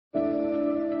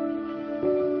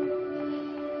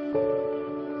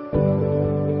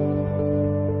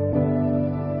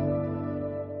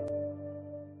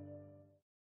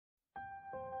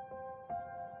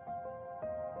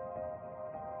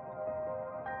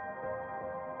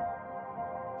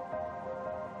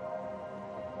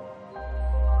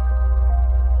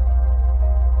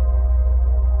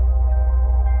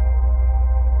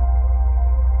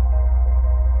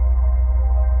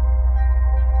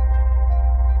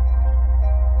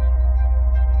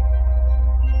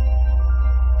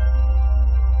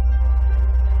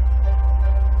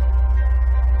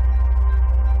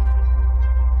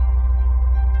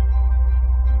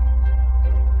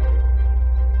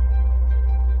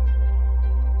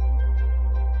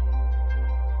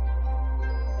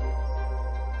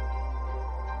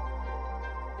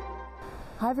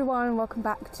Hi everyone, welcome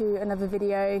back to another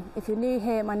video. If you're new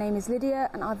here, my name is Lydia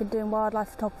and I've been doing wildlife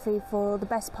photography for the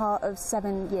best part of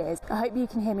 7 years. I hope you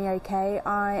can hear me okay.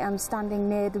 I am standing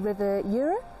near the river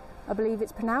Ure, I believe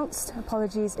it's pronounced.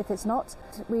 Apologies if it's not.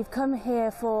 We've come here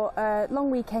for a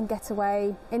long weekend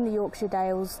getaway in the Yorkshire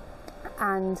Dales,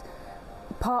 and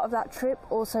part of that trip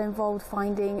also involved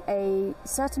finding a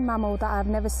certain mammal that I've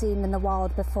never seen in the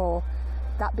wild before,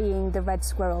 that being the red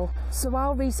squirrel. So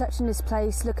while researching this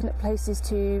place, looking at places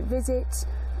to visit,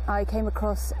 I came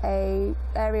across an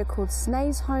area called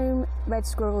Snaizeholme Red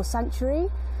Squirrel Sanctuary,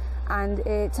 and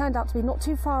it turned out to be not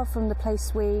too far from the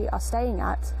place we are staying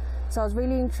at. So I was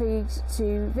really intrigued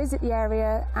to visit the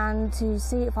area and to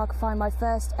see if I could find my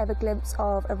first ever glimpse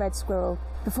of a red squirrel.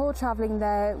 Before travelling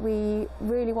there, we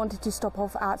really wanted to stop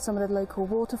off at some of the local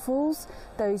waterfalls,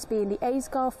 those being the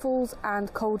Aysgarth Falls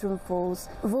and Cauldron Falls.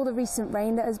 With all the recent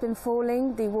rain that has been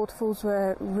falling, the waterfalls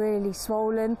were really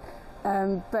swollen,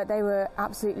 but they were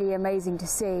absolutely amazing to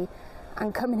see.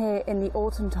 And coming here in the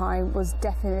autumn time was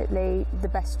definitely the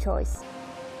best choice.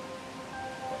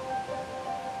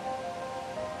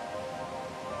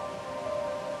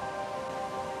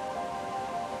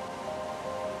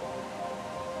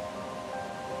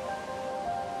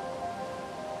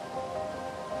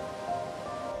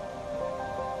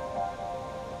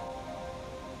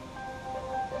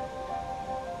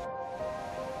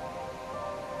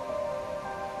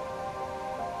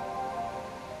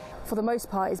 For the most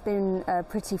part, it's been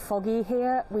pretty foggy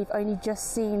here. We've only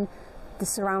just seen the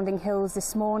surrounding hills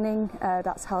this morning.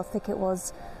 That's how thick it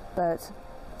was, but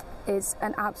it's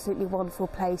an absolutely wonderful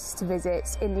place to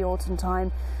visit in the autumn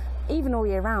time, even all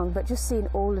year round, but just seeing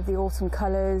all of the autumn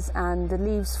colours and the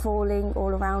leaves falling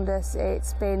all around us,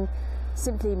 it's been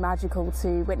simply magical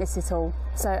to witness it all.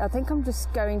 So I think I'm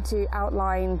just going to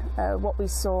outline what we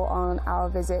saw on our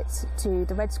visit to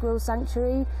the Red Squirrel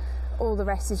Sanctuary. All the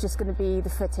rest is just going to be the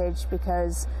footage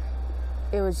because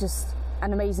it was just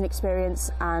an amazing experience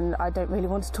and I don't really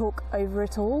want to talk over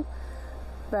it all.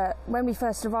 But when we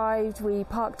first arrived, we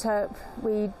parked up,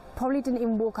 we probably didn't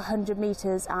even walk 100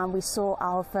 metres and we saw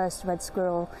our first red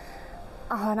squirrel.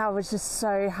 Oh, and I was just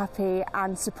so happy,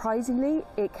 and surprisingly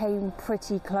it came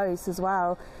pretty close as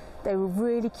well. They were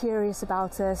really curious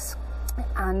about us,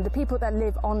 and the people that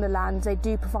live on the land, they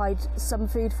do provide some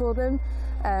food for them,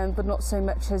 but not so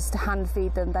much as to hand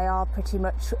feed them. They are pretty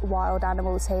much wild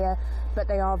animals here, but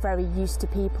they are very used to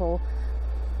people.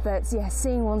 But yeah,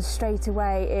 seeing one straight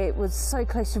away, it was so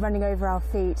close to running over our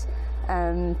feet,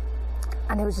 and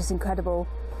it was just incredible.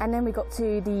 And then we got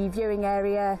to the viewing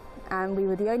area and we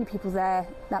were the only people there,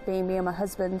 that being me and my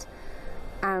husband,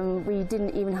 and we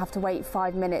didn't even have to wait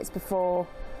 5 minutes before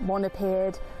one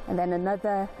appeared, and then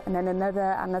another, and then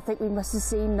another, and I think we must have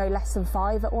seen no less than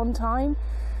 5 at one time.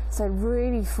 So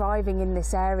really thriving in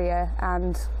this area.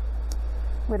 And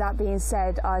with that being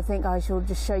said, I think I shall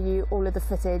just show you all of the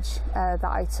footage that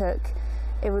I took.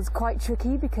 It was quite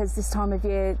tricky because this time of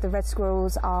year the red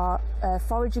squirrels are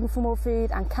foraging for more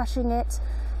food and caching it,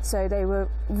 so they were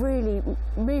really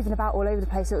moving about all over the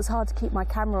place. It was hard to keep my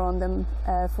camera on them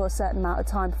for a certain amount of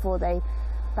time before they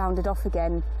bounded off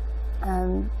again.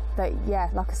 But yeah,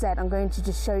 like I said, I'm going to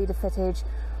just show you the footage.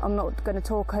 I'm not going to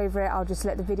talk over it, I'll just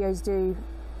let the videos do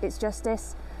its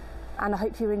justice, and I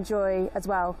hope you enjoy as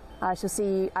well. I shall see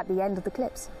you at the end of the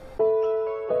clips.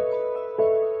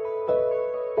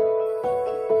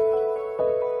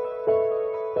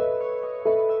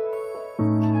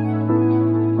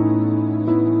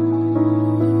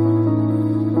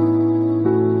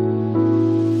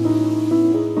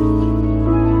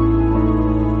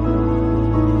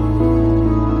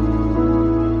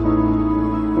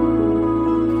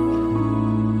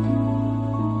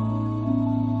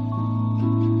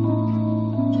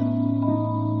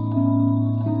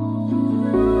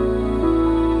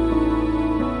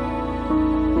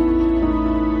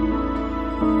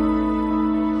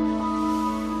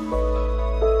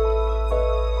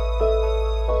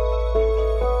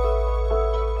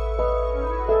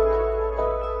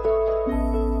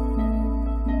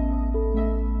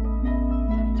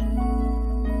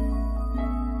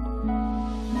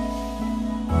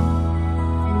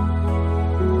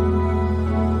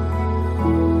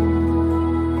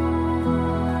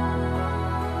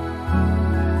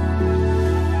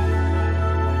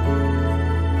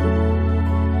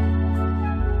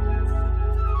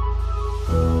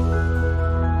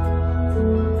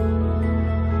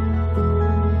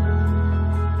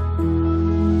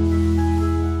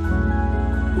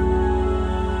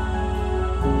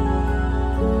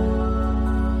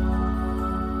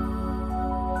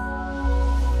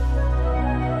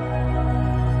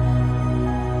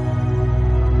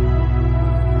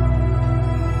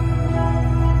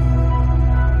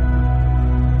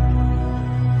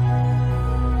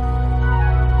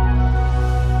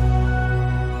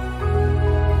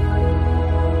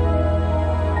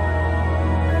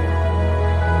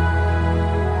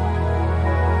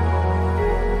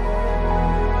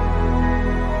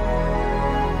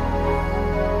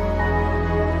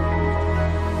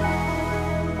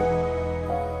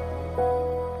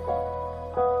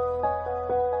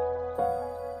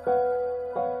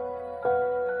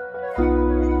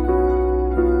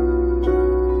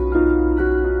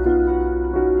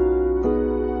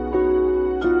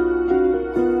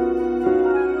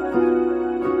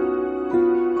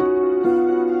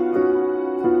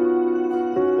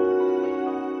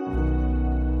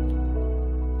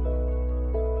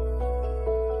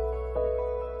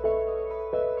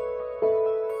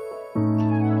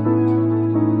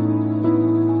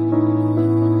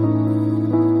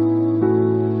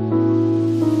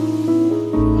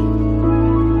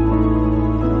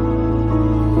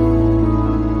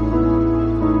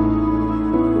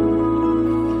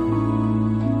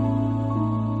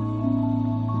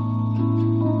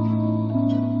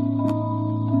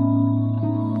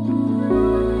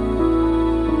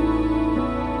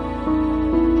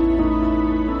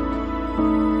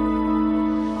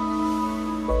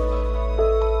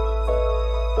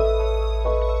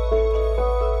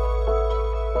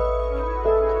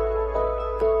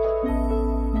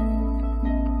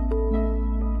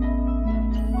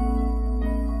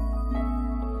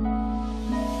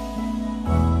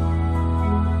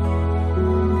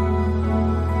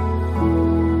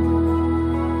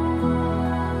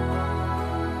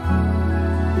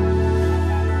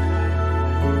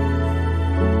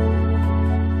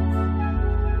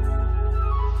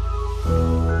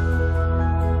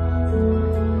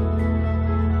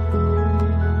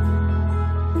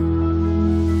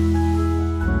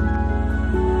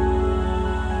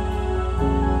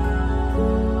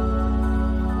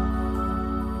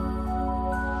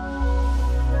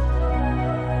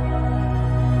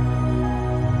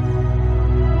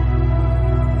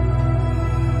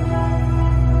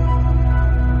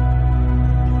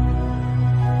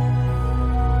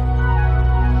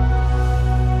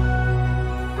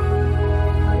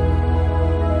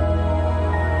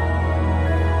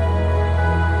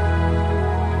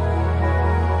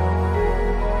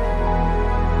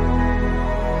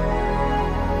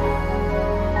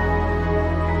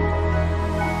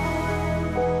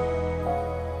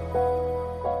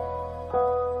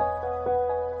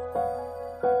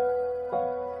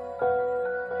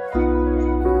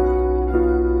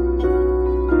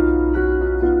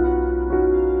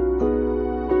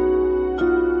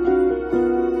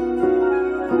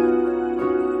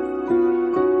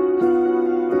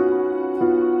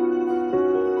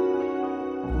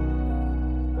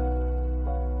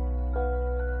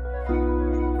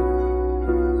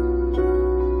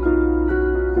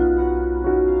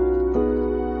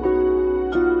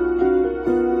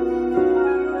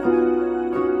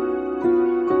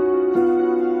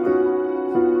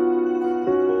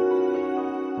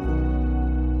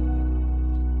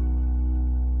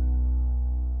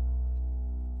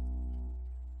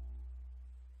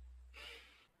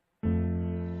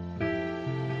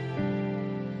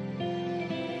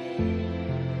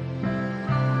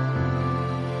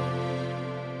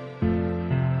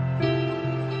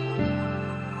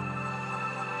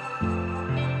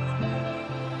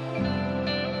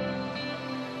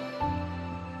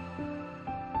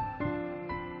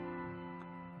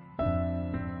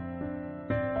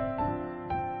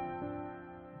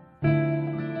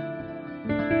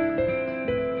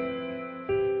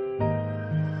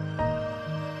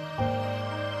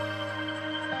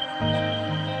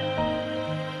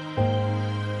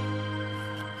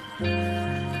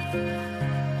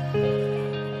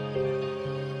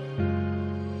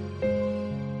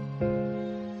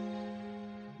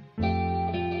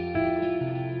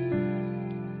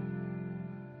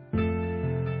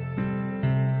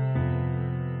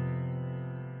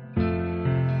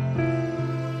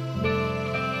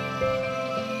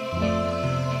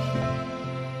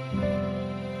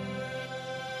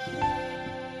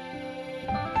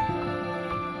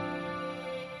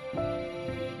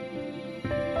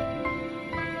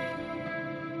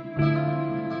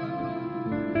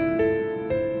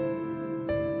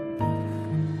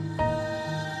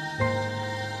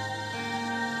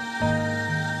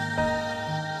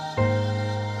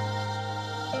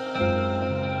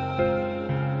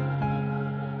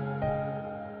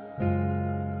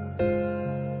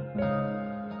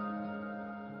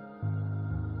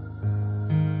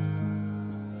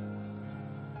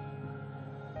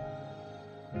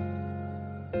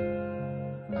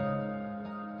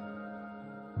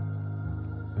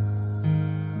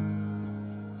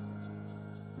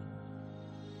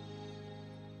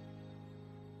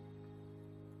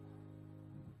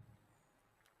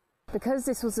 Because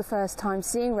this was the first time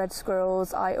seeing red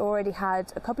squirrels, I already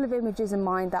had a couple of images in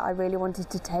mind that I really wanted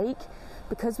to take.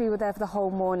 Because we were there for the whole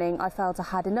morning, I felt I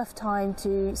had enough time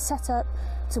to set up,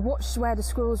 to watch where the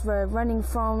squirrels were running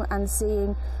from and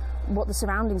seeing what the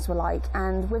surroundings were like.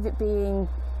 And with it being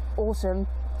autumn,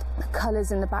 the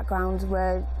colours in the background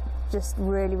were just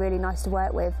really, really nice to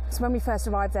work with. So when we first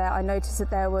arrived there, I noticed that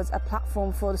there was a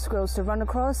platform for the squirrels to run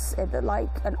across. It looked like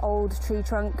an old tree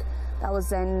trunk that was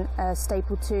then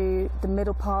stapled to the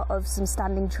middle part of some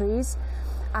standing trees.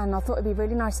 And I thought it'd be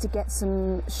really nice to get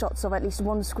some shots of at least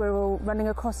one squirrel running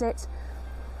across it.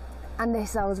 And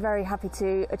this I was very happy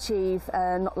to achieve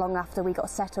not long after we got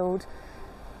settled.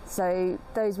 So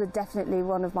those were definitely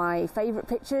one of my favourite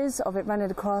pictures of it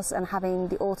running across and having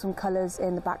the autumn colours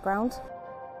in the background.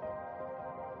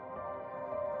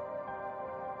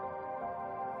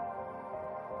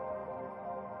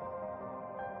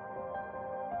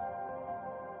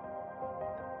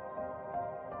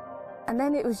 And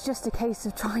then it was just a case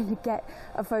of trying to get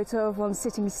a photo of one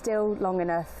sitting still long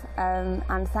enough. And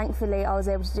thankfully I was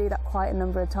able to do that quite a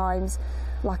number of times.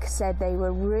 Like I said, they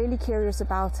were really curious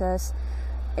about us.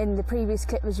 In the previous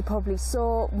clip, as you probably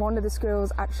saw, one of the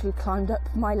squirrels actually climbed up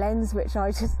my lens, which I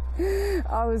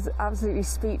was absolutely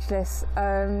speechless.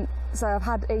 So I've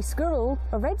had a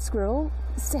red squirrel,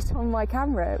 sit on my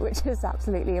camera, which is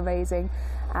absolutely amazing.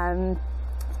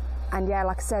 And yeah,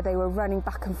 like I said, they were running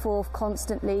back and forth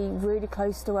constantly, really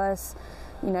close to us.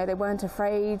 You know, they weren't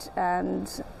afraid, and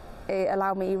it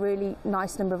allowed me a really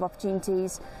nice number of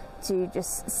opportunities to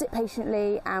just sit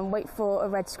patiently and wait for a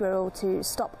red squirrel to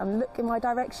stop and look in my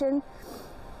direction.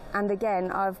 And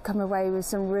again, I've come away with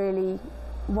some really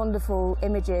wonderful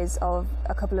images of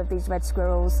a couple of these red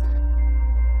squirrels.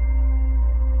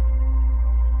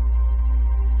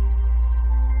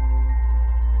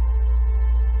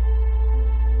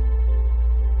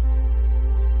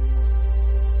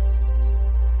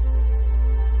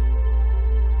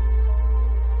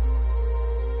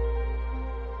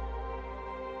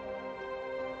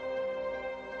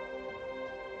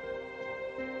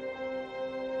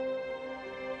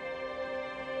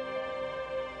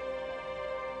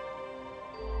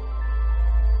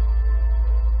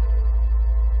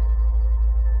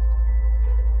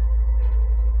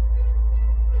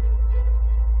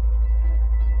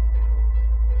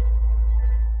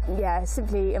 Yeah,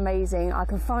 simply amazing. I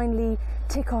can finally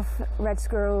tick off red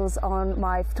squirrels on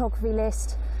my photography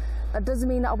list. That doesn't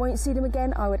mean that I won't see them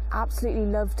again. I would absolutely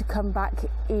love to come back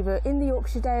either in the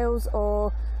Yorkshire Dales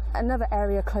or another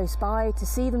area close by to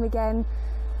see them again,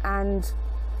 and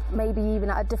maybe even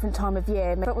at a different time of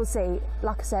year, but we'll see.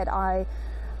 Like I said, I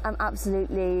am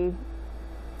absolutely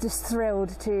just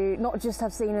thrilled to not just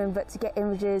have seen them, but to get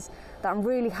images that I'm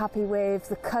really happy with,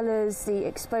 the colours, the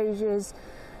exposures.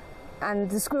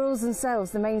 And the squirrels themselves,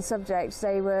 the main subjects,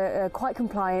 they were quite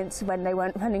compliant when they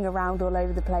weren't running around all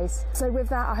over the place. So with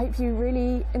that, I hope you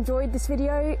really enjoyed this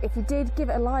video. If you did, give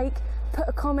it a like, put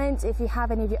a comment if you have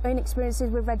any of your own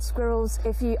experiences with red squirrels.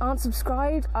 If you aren't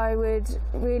subscribed, I would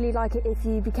really like it if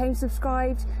you became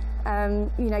subscribed.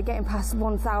 You know, getting past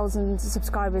 1,000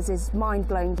 subscribers is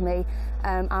mind-blowing to me,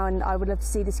 and I would love to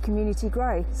see this community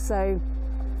grow. So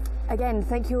again,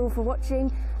 thank you all for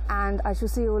watching, and I shall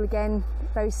see you all again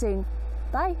very soon.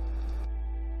 Bye.